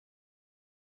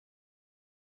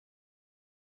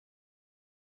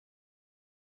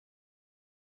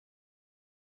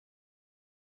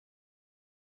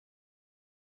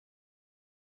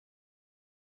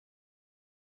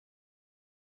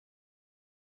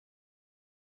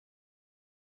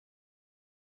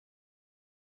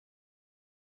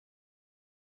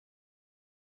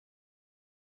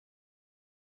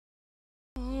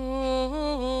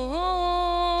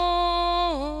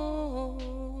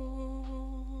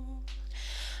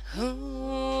Brightest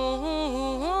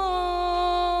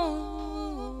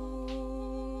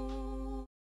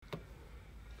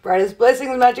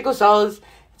blessings, Magickal Souls.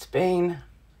 It's been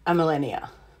a millennia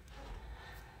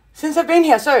since I've been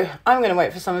here, so I'm going to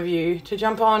wait for some of you to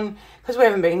jump on because we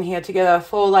haven't been here together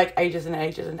for like ages and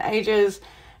ages and ages.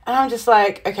 And I'm just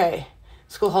like, okay,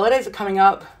 school holidays are coming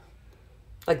up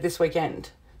like this weekend,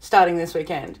 starting this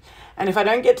weekend. And if I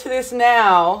don't get to this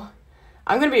now,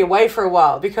 I'm going to be away for a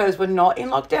while because we're not in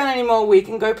lockdown anymore. We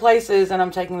can go places, and I'm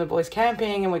taking the boys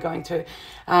camping and we're going to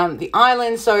the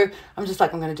island. So I'm just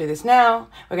like, I'm going to do this now.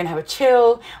 We're going to have a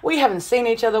chill. We haven't seen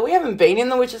each other. We haven't been in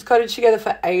the witch's cottage together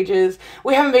for ages.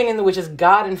 We haven't been in the witch's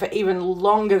garden for even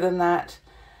longer than that.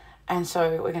 And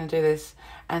so we're going to do this.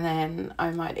 And then I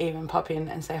might even pop in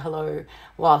and say hello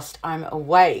whilst I'm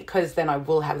away, because then I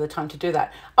will have the time to do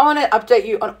that. I want to update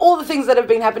you on all the things that have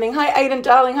been happening. Hi, Aiden,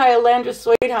 darling. Hi, Alandra,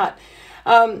 sweetheart.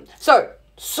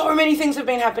 So many things have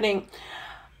been happening.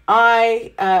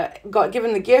 I got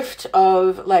given the gift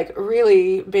of like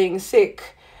really being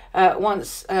sick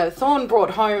once Thorn brought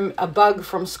home a bug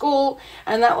from school,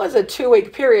 and that was a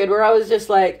 2-week period where I was just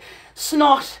like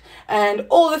snot and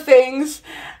all the things.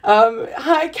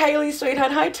 Hi, Kaylee,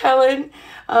 sweetheart. Hi, Talon.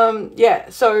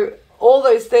 Yeah, so all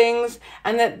those things,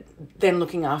 and then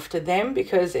looking after them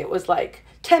because it was like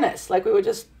tennis. Like we were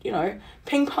just, you know,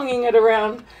 ping-ponging it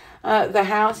around the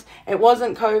house. It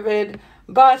wasn't COVID,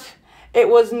 but it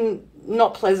was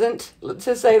not pleasant,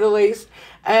 to say the least.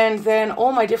 And then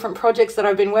all my different projects that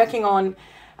I've been working on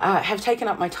have taken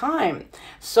up my time.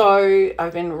 So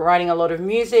I've been writing a lot of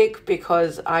music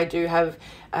because I do have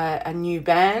a new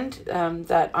band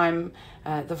that I'm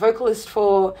the vocalist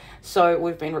for. So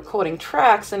we've been recording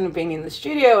tracks and been in the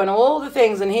studio and all the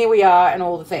things, and here we are and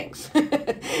all the things.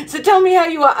 So tell me how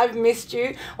you are. I've missed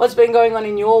you. What's been going on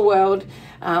in your world?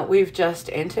 We've just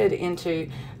entered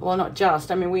into, well, not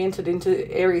just, I mean, we entered into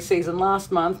Aries season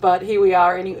last month, but here we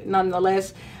are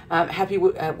nonetheless. Happy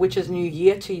Witches New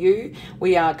Year to you.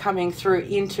 We are coming through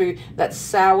into that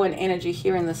Samhain energy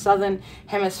here in the southern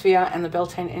hemisphere and the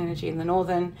Beltane energy in the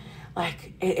northern.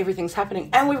 Like everything's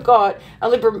happening. And we've got a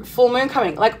Libra full moon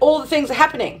coming. Like all the things are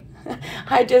happening.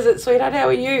 Hi, Desert Sweetheart. How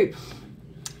are you?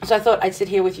 So I thought I'd sit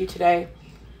here with you today,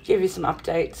 give you some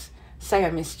updates, say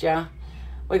I missed you.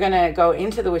 We're going to go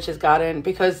into the witch's garden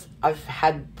because I've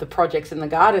had the projects in the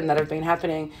garden that have been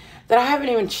happening that I haven't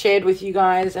even shared with you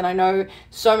guys. And I know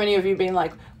so many of you been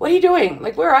like, what are you doing?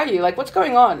 Like, where are you? Like, what's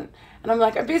going on? And I'm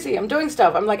like, I'm busy. I'm doing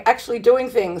stuff. I'm like actually doing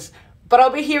things, but I'll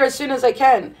be here as soon as I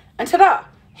can. And ta-da,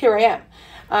 here I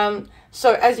am.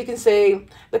 So as you can see,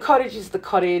 the cottage is the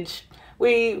cottage.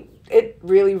 It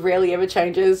really rarely ever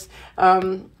changes.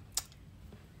 I'm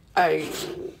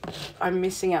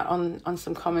missing out on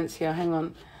some comments here. Hang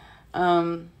on.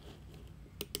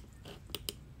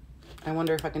 I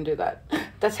wonder if I can do that.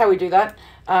 That's how we do that.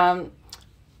 About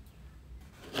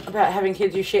having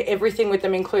kids, you share everything with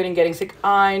them, including getting sick.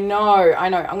 I know.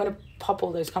 I'm going to pop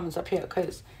all those comments up here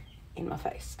because in my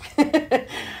face.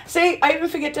 See, I even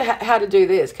forget how to do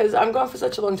this because I'm gone for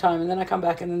such a long time, and then I come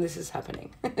back and then this is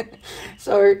happening.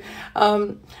 So,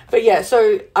 but yeah,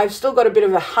 so I've still got a bit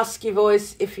of a husky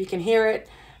voice if you can hear it,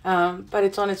 but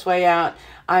it's on its way out.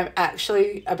 I'm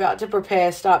actually about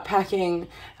to start packing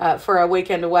for a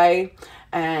weekend away.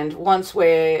 And once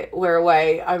we're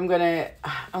away, I'm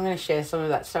gonna share some of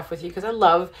that stuff with you because I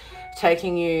love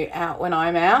taking you out when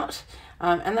I'm out.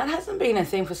 And that hasn't been a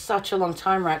thing for such a long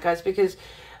time, right, guys? Because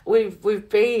we've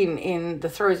been in the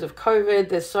throes of COVID.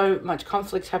 There's so much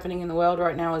conflict happening in the world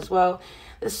right now as well.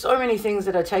 There's so many things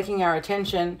that are taking our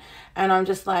attention. And I'm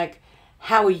just like,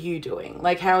 how are you doing?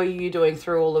 Like, how are you doing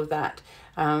through all of that?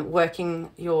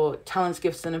 Working your talents,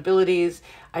 gifts, and abilities.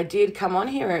 I did come on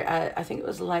here, I think it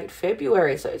was late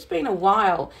February. So it's been a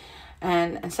while.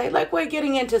 And say, like, we're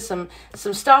getting into some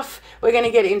stuff. We're going to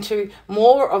get into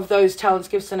more of those talents,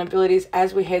 gifts, and abilities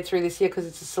as we head through this year because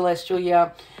it's a celestial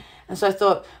year. And so I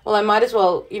thought, well, I might as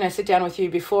well, you know, sit down with you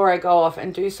before I go off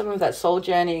and do some of that soul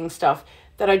journeying stuff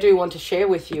that I do want to share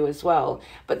with you as well.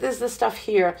 But there's the stuff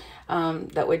here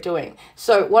that we're doing.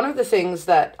 So one of the things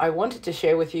that I wanted to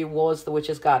share with you was the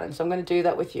Witch's Garden. So I'm going to do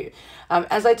that with you.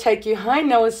 As I take you, hi,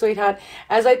 Noah, sweetheart.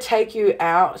 As I take you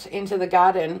out into the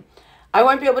garden, I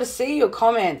won't be able to see your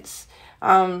comments.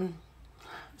 So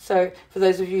for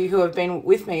those of you who have been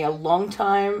with me a long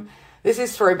time, this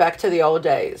is throwback to the old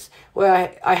days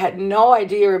where I had no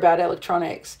idea about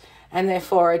electronics, and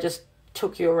therefore I just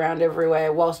took you around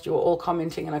everywhere whilst you were all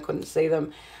commenting and I couldn't see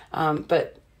them.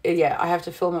 But yeah, I have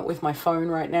to film it with my phone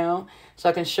right now so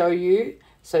I can show you.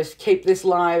 So keep this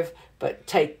live, but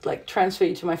transfer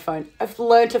you to my phone. I've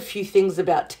learned a few things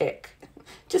about tech.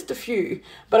 just a few,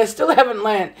 but I still haven't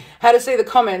learned how to see the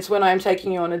comments when I'm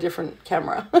taking you on a different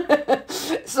camera.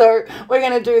 So we're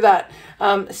going to do that,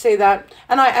 see that.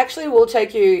 And I actually will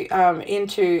take you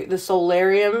into the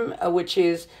solarium, which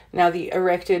is now the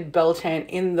erected bell tent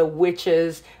in the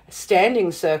witches'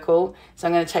 standing circle. So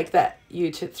I'm going to take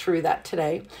you through that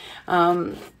today.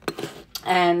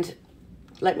 And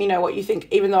let me know what you think,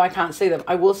 even though I can't see them.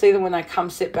 I will see them when I come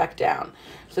sit back down.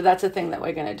 So that's a thing that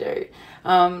we're going to do.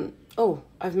 Oh,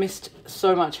 I've missed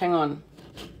so much. Hang on.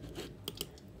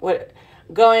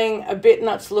 Going a bit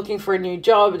nuts looking for a new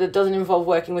job that doesn't involve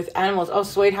working with animals. Oh,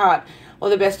 sweetheart. Well,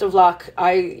 the best of luck.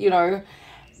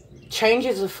 Change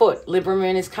is afoot. Libra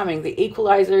moon is coming. The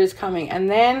equalizer is coming. And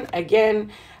then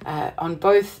again, on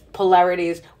both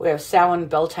polarities, we have Samhain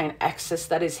Beltane axis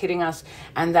that is hitting us.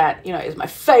 And that, is my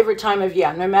favorite time of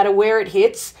year. No matter where it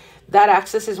hits, that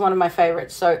axis is one of my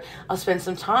favorites. So I'll spend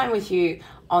some time with you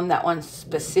on that one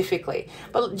specifically.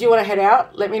 But do you want to head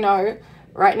out? Let me know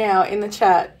right now in the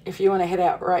chat if you want to head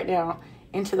out right now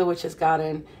into the Witch's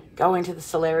Garden, go into the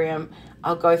solarium.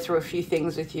 I'll go through a few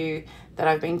things with you that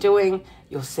I've been doing.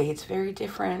 You'll see it's very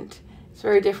different. It's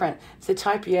very different. So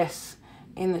type yes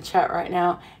in the chat right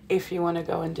now if you want to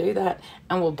go and do that,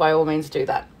 and we'll by all means do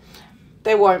that.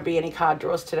 There won't be any card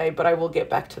draws today, but I will get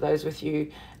back to those with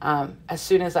you as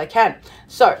soon as I can.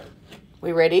 So,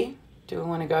 we ready? Do we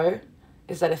want to go?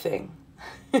 Is that a thing?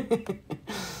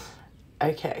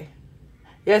 Okay.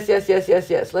 Yes, yes, yes, yes,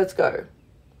 yes. Let's go.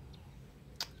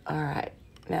 All right.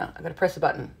 Now, I'm going to press a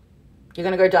button. You're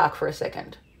going to go dark for a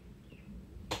second.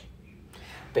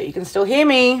 But you can still hear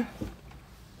me.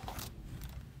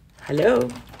 Hello.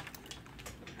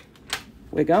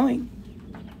 We're going.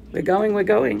 We're going, we're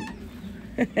going.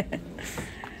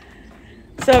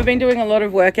 So I've been doing a lot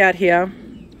of work out here,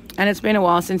 and it's been a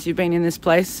while since you've been in this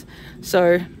place.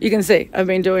 So you can see I've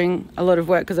been doing a lot of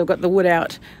work because I've got the wood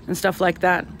out and stuff like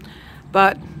that.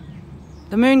 But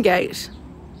the moon gate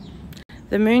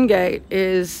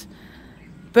is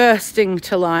bursting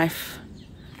to life.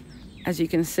 As you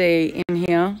can see in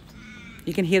here,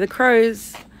 you can hear the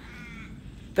crows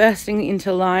bursting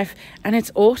into life, and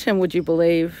it's autumn, would you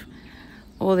believe?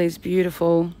 All these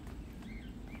beautiful,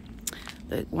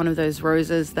 one of those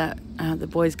roses that the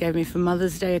boys gave me for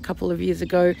Mother's Day a couple of years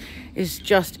ago is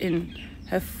just in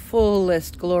her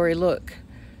fullest glory. Look.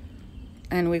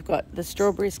 And we've got the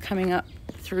strawberries coming up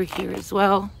through here as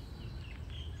well.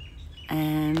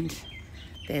 And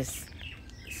there's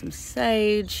some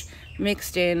sage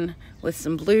mixed in with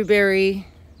some blueberry,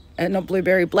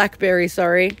 blackberry,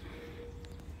 sorry.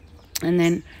 And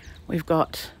then we've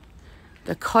got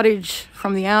the cottage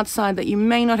from the outside that you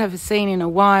may not have seen in a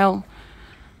while.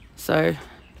 So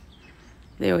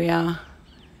there we are.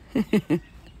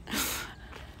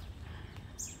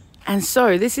 And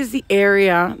so this is the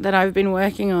area that I've been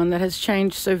working on that has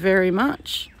changed so very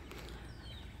much.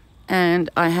 And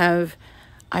I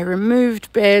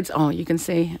removed beds. Oh, you can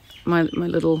see my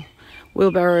little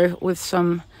wheelbarrow with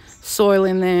some soil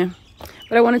in there.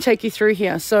 But I want to take you through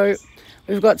here. So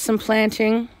we've got some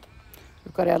planting.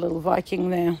 We've got our little Viking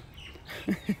there.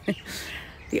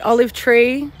 The olive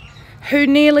tree, who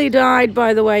nearly died,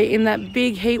 by the way, in that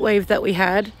big heat wave that we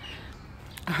had.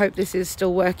 I hope this is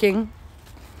still working.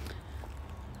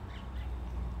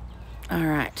 All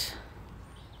right.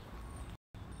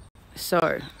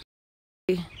 So,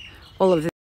 all of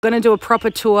this. I'm going to do a proper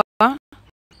tour.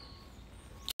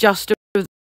 Just of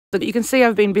the, you can see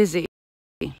I've been busy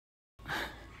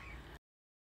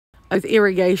with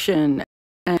irrigation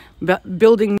and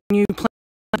building new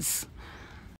plants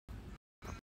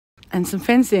and some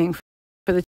fencing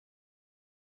for the.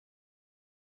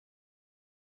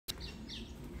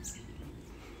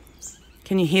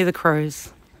 Can you hear the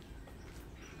crows?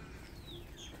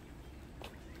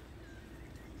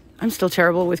 I'm still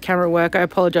terrible with camera work. I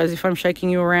apologize if I'm shaking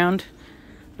you around.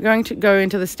 We're going to go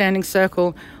into the standing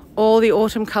circle. All the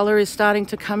autumn colour is starting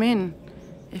to come in,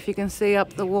 if you can see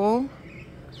up the wall.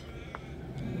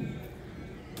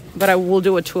 But I will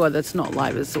do a tour that's not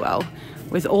live as well,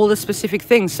 with all the specific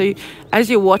things. So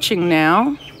as you're watching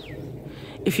now,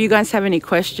 if you guys have any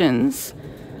questions,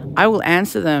 I will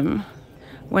answer them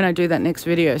when I do that next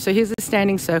video. So here's the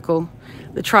standing circle.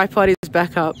 The tripod is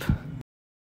back up.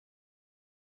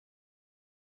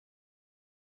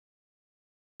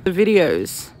 The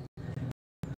videos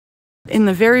in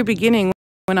the very beginning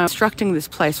when I was constructing this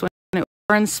place, when it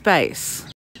was in space.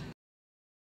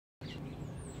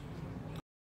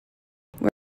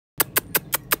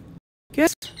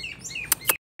 Yes.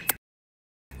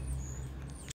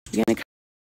 You're gonna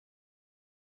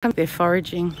come there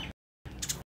foraging.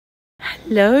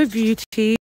 Hello,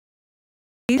 beauty.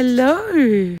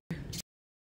 Hello.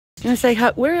 gonna say,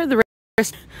 where are the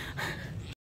rest?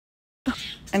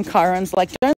 And Chiron's like,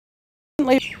 don't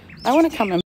leave. I want to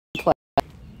come and play.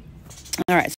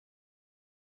 All right.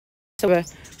 So a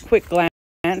quick glance.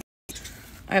 I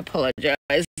apologize.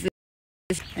 This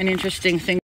is an interesting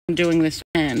thing doing this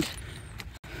hand.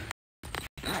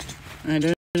 I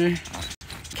don't know.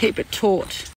 Keep it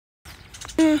taut.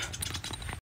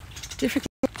 Difficult.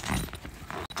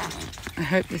 I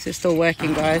hope this is still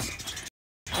working, guys.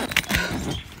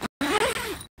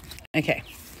 Okay.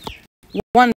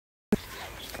 One.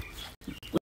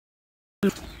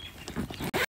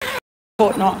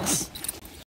 Fort Knox.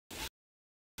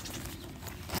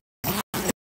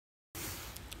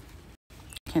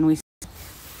 Can we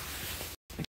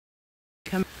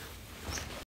come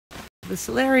the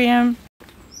solarium?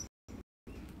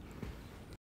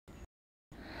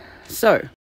 So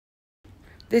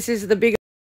this is the big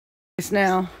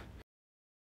now.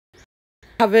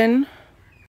 Oven.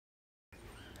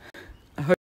 I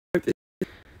hope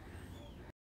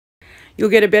you'll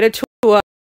get a better tour.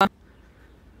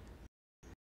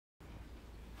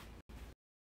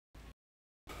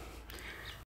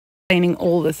 Explaining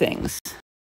all the things.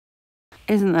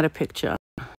 Isn't that a picture?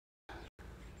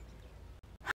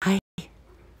 Hi.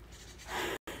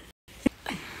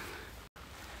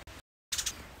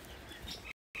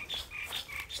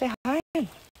 Say hi.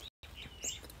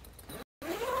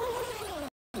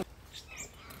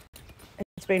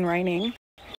 It's been raining.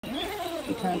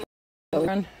 You can't go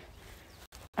around.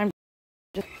 I'm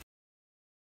just...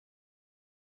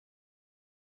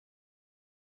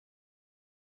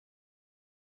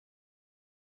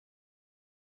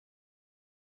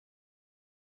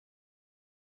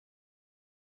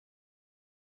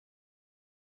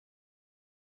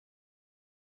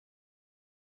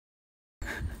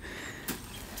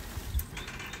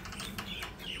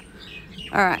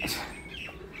 All right,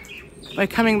 we're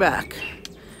coming back.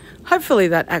 Hopefully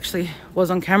that actually was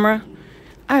on camera.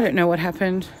 I don't know what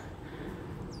happened,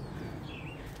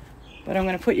 but I'm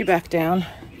going to put you back down.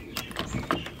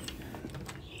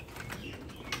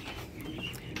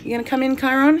 You going to come in,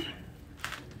 Chiron?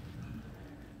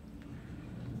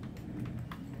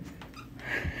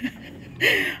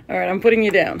 All right, I'm putting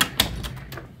you down.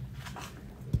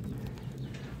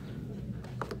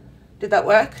 Did that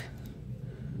work?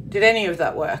 Did any of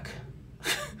that work?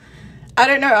 I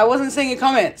don't know. I wasn't seeing your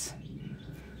comments.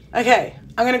 Okay,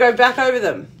 I'm going to go back over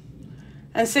them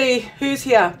and see who's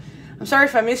here. I'm sorry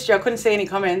if I missed you. I couldn't see any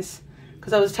comments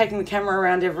because I was taking the camera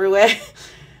around everywhere.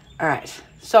 All right,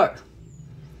 so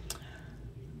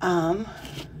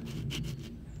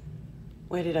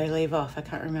where did I leave off? I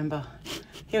can't remember.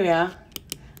 Here we are.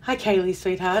 Hi, Kaylee,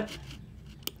 sweetheart.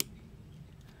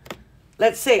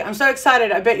 Let's see. I'm so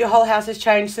excited. I bet your whole house has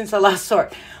changed since I last saw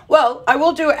it. Well, I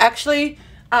will do actually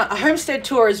a homestead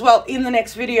tour as well in the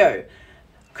next video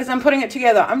because I'm putting it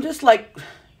together. I'm just like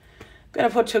going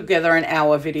to put together an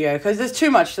hour video because there's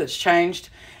too much that's changed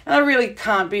and I really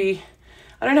can't be,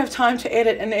 I don't have time to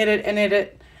edit and edit and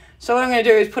edit. So what I'm going to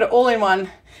do is put it all in one.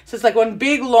 So it's like one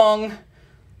big long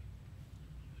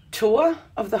tour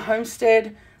of the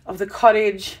homestead, of the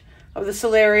cottage, of the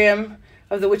solarium,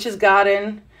 of the witch's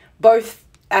garden, both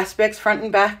aspects, front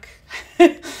and back.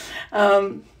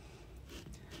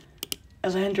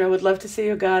 Alandra, would love to see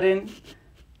your garden.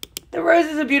 The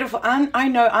roses are beautiful. I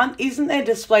know, isn't their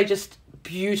display just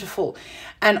beautiful?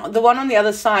 And the one on the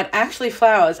other side actually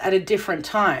flowers at a different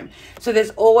time. So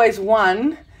there's always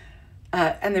one,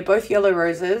 and they're both yellow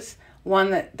roses,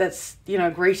 one that's, you know,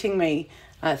 greeting me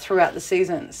throughout the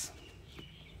seasons.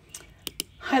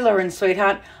 Hi, Lauren,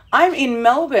 sweetheart. I'm in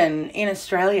Melbourne in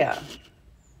Australia.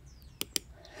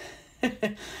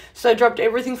 So dropped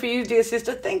everything for you, dear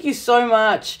sister. Thank you so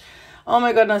much. Oh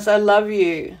my goodness, I love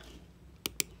you.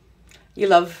 You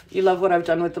love what I've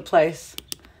done with the place.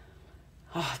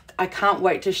 Oh, I can't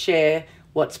wait to share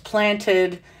what's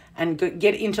planted and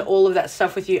get into all of that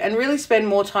stuff with you and really spend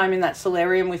more time in that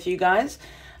solarium with you guys,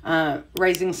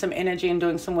 raising some energy and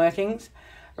doing some workings.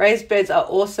 Raised beds are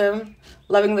awesome.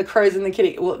 Loving the crows and the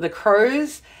kitty. Well, the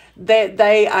crows,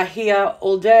 they are here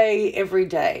all day, every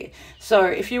day. So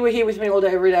if you were here with me all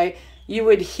day, every day, you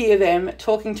would hear them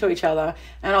talking to each other.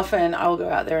 And often I will go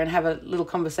out there and have a little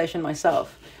conversation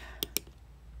myself.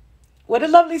 What a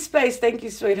lovely space. Thank you,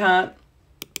 sweetheart.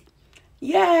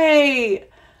 Yay.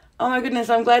 Oh my goodness.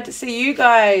 I'm glad to see you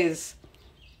guys.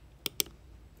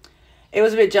 It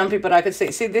was a bit jumpy, but I could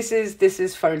see. See, this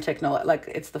is phone technology. Like,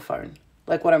 it's the phone.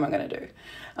 Like, what am I going to do?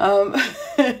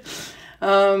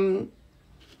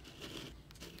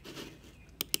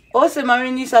 Awesome. I'm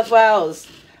in New South Wales.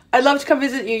 I'd love to come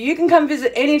visit you. You can come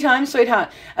visit anytime, sweetheart,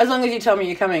 as long as you tell me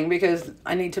you're coming because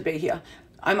I need to be here.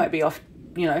 I might be off,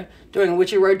 you know, doing a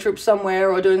witchy road trip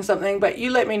somewhere or doing something, but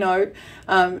you let me know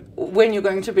when you're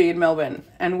going to be in Melbourne,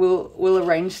 and we'll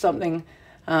arrange something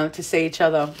to see each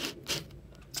other.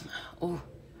 Oh,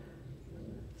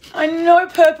 I know,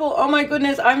 purple. Oh my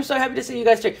goodness, I'm so happy to see you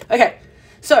guys too. Okay,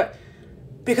 so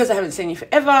because I haven't seen you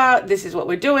forever, this is what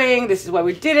we're doing. This is why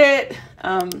we did it.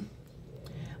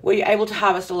 Were you able to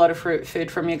harvest a lot of food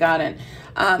from your garden?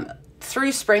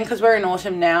 Through spring, because we're in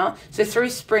autumn now, so through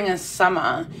spring and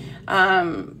summer,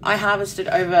 I harvested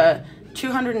over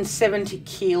 270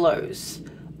 kilos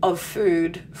of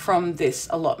food from this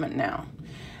allotment now.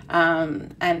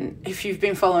 And if you've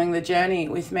been following the journey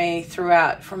with me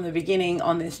throughout from the beginning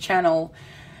on this channel,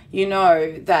 you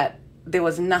know that there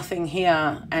was nothing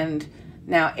here, and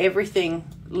now everything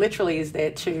literally is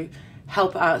there to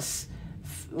help us,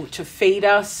 to feed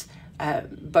us,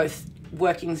 both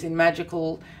workings in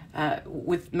magical,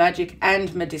 with magic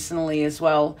and medicinally as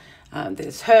well.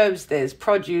 There's herbs, there's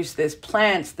produce, there's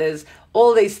plants, there's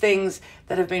all these things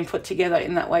that have been put together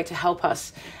in that way to help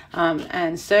us.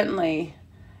 And certainly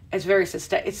it's very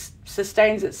it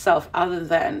sustains itself, other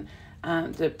than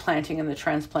the planting and the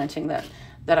transplanting that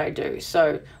I do.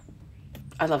 So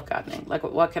I love gardening. Like,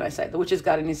 what can I say? The witch's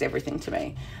garden is everything to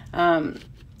me.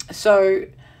 So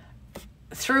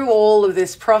through all of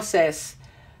this process,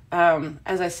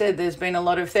 as I said, there's been a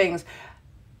lot of things.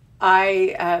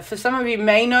 For some of you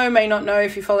may know, may not know,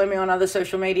 if you follow me on other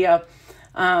social media,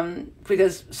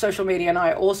 because social media and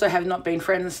I also have not been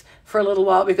friends for a little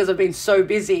while because I've been so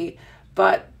busy.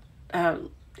 But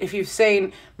if you've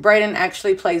seen, Brayden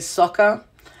actually plays soccer.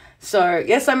 So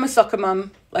yes, I'm a soccer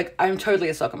mum. Like, I'm totally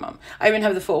a soccer mum. I even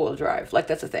have the 4-wheel drive. Like,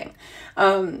 that's a thing.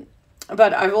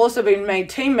 But I've also been made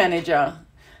team manager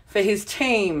for his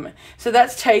team. So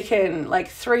that's taken like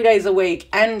 3 days a week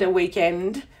and a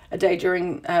weekend, a day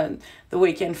during the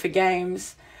weekend for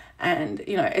games. And,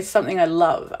 you know, it's something I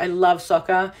love. I love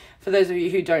soccer. For those of you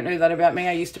who don't know that about me,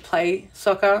 I used to play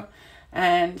soccer.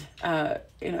 And,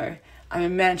 you know, I'm a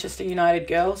Manchester United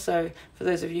girl. So for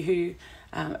those of you who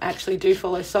actually do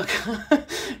follow soccer,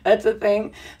 that's a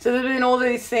thing. So there's been all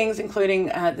these things, including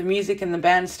the music and the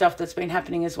band stuff that's been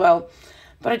happening as well.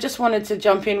 But I just wanted to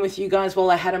jump in with you guys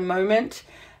while I had a moment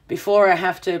before I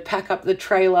have to pack up the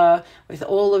trailer with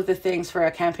all of the things for our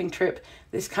camping trip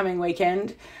this coming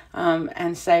weekend,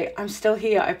 and say, I'm still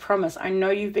here, I promise. I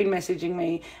know you've been messaging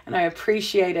me and I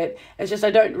appreciate it. It's just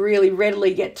I don't really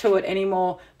readily get to it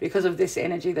anymore because of this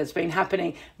energy that's been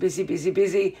happening. Busy, busy,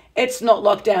 busy. It's not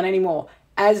locked down anymore,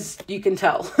 as you can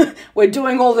tell. We're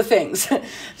doing all the things.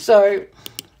 So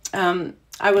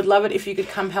I would love it if you could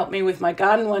come help me with my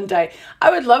garden one day. I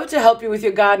would love to help you with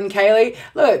your garden, Kaylee.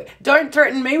 Look, don't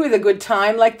threaten me with a good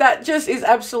time. Like, that just is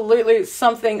absolutely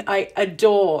something I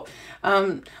adore.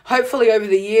 Hopefully over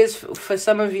the years, for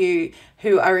some of you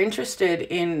who are interested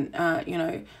in, you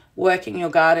know, working your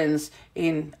gardens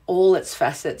in all its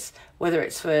facets, whether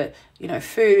it's for, you know,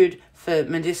 food, for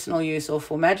medicinal use, or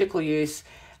for magical use,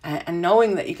 and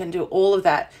knowing that you can do all of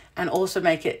that and also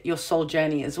make it your soul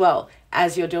journey as well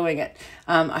as you're doing it.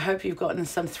 I hope you've gotten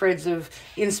some threads of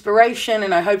inspiration,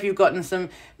 and I hope you've gotten some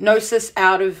gnosis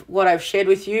out of what I've shared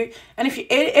with you. And if you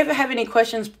ever have any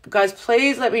questions, guys,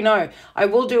 please let me know. I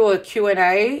will do a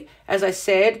Q&A, as I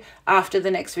said, after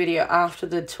the next video, after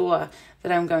the tour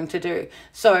that I'm going to do.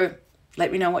 So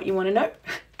let me know what you want to know,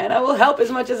 and I will help as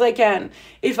much as I can,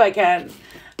 if I can.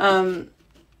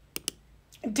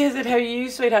 Desert, how are you,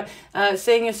 sweetheart?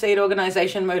 Seeing your seed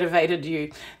organization motivated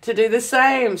you to do the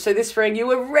same. So this spring you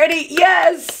were ready.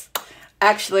 Yes!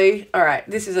 Actually, all right,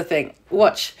 this is a thing.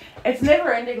 Watch. It's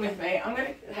never ending with me. I'm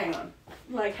going to, hang on.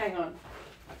 Like, hang on.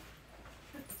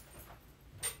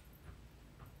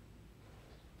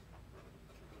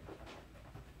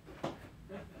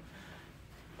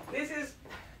 This is,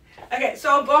 okay,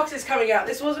 so a box is coming out.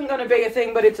 This wasn't going to be a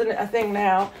thing, but it's a thing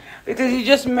now. Because you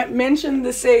just mentioned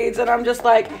the seeds, and I'm just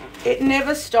like, it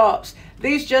never stops.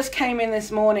 These just came in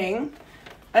this morning.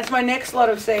 That's my next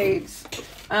lot of seeds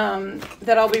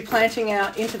that I'll be planting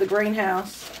out into the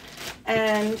greenhouse,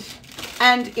 and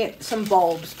some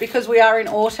bulbs, because we are in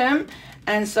autumn.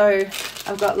 And so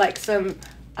I've got like some,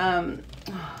 how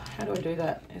do I do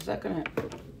that? Is that gonna,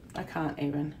 I can't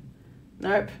even.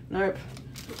 Nope.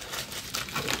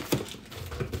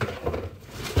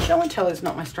 Show and tell is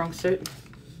not my strong suit.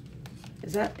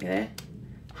 Is that there?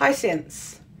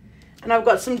 Hyacinths. And I've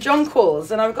got some jonquils,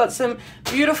 and I've got some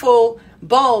beautiful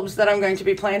bulbs that I'm going to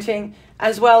be planting,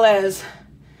 as well as,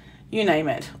 you name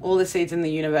it, all the seeds in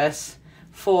the universe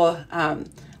for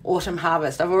autumn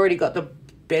harvest. I've already got the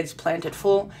beds planted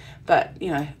full, but,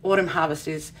 you know, autumn harvest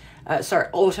is,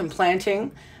 autumn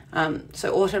planting.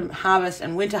 So autumn harvest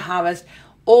and winter harvest,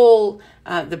 all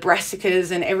the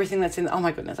brassicas and everything that's in. Oh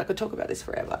my goodness, I could talk about this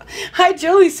forever. Hi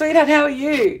Julie, sweetheart, how are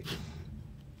you?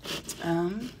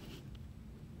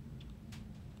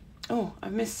 Oh, I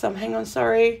missed some. Hang on,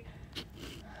 sorry.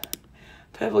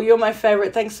 Purple, you're my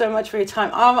favorite. Thanks so much for your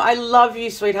time. I love you,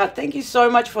 sweetheart. Thank you so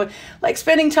much for like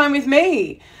spending time with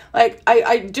me. Like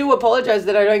I do apologize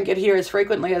that I don't get here as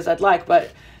frequently as I'd like,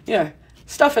 but you know,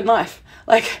 stuff in life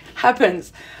like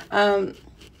happens.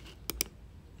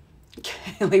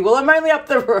 Kelly, well, I'm only up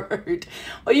the road,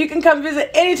 or you can come visit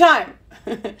anytime.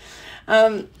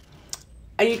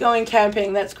 Are you going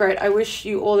camping? That's great. I wish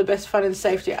you all the best fun and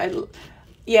safety.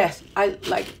 Yes, I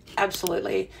like,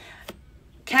 absolutely.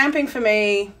 Camping for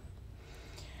me,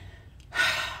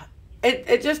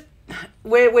 it just,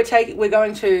 we're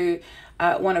going to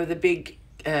one of the big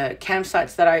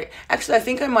campsites that I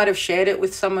think I might have shared it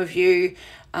with some of you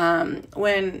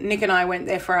when Nick and I went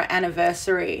there for our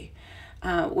anniversary.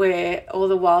 Where all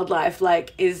the wildlife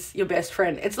like is your best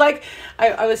friend. It's like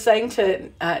I was saying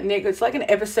to Nick, it's like an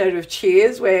episode of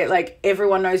Cheers where like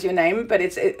everyone knows your name, but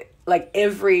it's like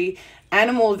every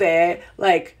animal there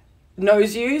like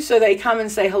knows you, so they come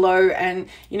and say hello, and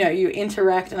you know, you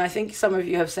interact. And I think some of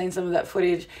you have seen some of that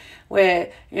footage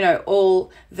where, you know,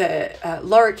 all the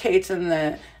lorikeets and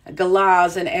the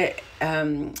galahs and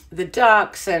the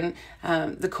ducks and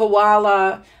the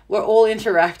koala were all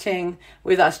interacting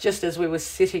with us just as we were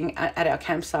sitting at our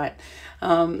campsite.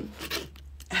 Hi,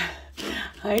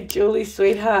 Julie,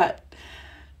 sweetheart.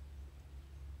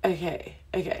 Okay.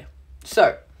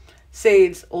 So,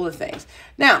 seeds, all the things.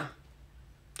 Now,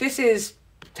 this is,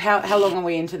 how long are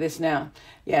we into this now?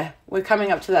 Yeah, we're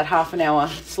coming up to that half an hour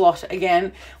slot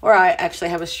again, where I actually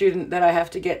have a student that I have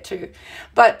to get to.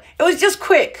 But it was just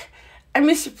quick. I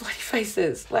miss your bloody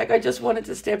faces. Like, I just wanted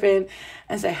to step in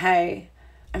and say, hey,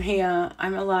 I'm here,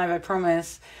 I'm alive, I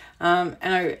promise. And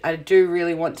I do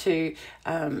really want to,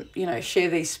 you know, share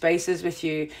these spaces with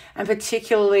you. And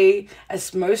particularly,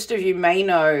 as most of you may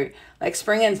know, like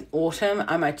spring and autumn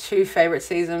are my two favorite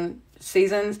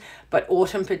seasons, but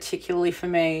autumn particularly for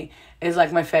me is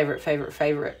like my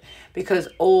favorite, because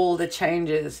all the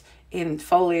changes in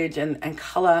foliage and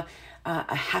color are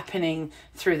happening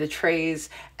through the trees.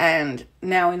 And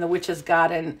now in the witch's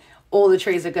garden, all the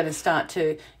trees are going to start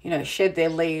to, you know, shed their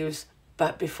leaves.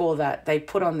 But before that, they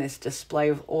put on this display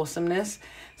of awesomeness.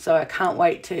 So I can't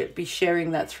wait to be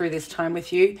sharing that through this time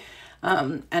with you.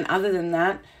 And other than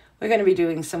that, we're going to be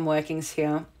doing some workings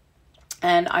here.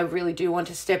 And I really do want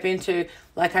to step into,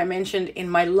 like I mentioned in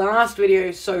my last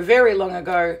video so very long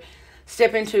ago,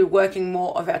 step into working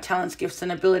more of our talents, gifts,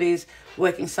 and abilities,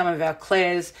 working some of our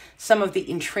clairs, some of the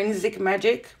intrinsic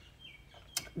magic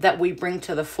that we bring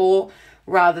to the fore,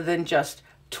 rather than just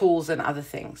tools and other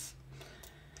things.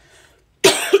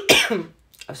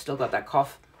 I've still got that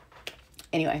cough.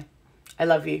 Anyway, I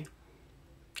love you.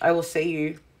 I will see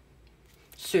you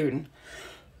soon.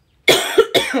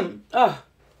 Oh,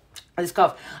 this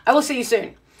cough. I will see you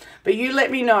soon. But you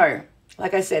let me know,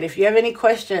 like I said, if you have any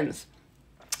questions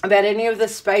about any of the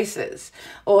spaces,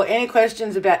 or any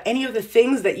questions about any of the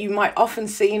things that you might often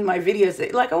see in my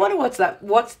videos, like, I wonder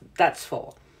what's that's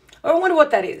for, or I wonder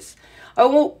what that is. I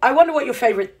wonder what your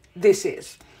favorite this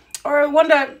is, or I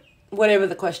wonder whatever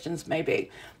the questions may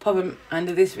be. Pop them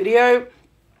under this video.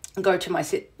 Go to my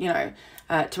to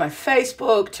my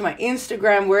Facebook, to my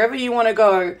Instagram, wherever you want to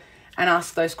go, and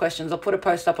ask those questions. I'll put a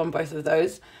post up on both of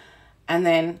those, and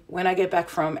then when I get back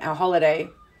from our holiday,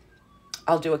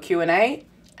 I'll do a Q&A,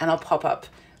 and I'll pop up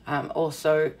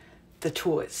also the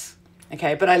tours.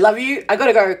 Okay, but I love you. I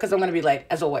gotta go because I'm gonna be late,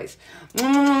 as always.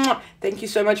 Thank you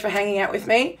so much for hanging out with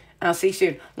me, and I'll see you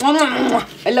soon. I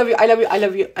love you, I love you, I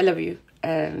love you, I love you,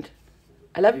 and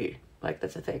I love you. Like,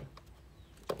 that's a thing.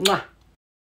 Mwah.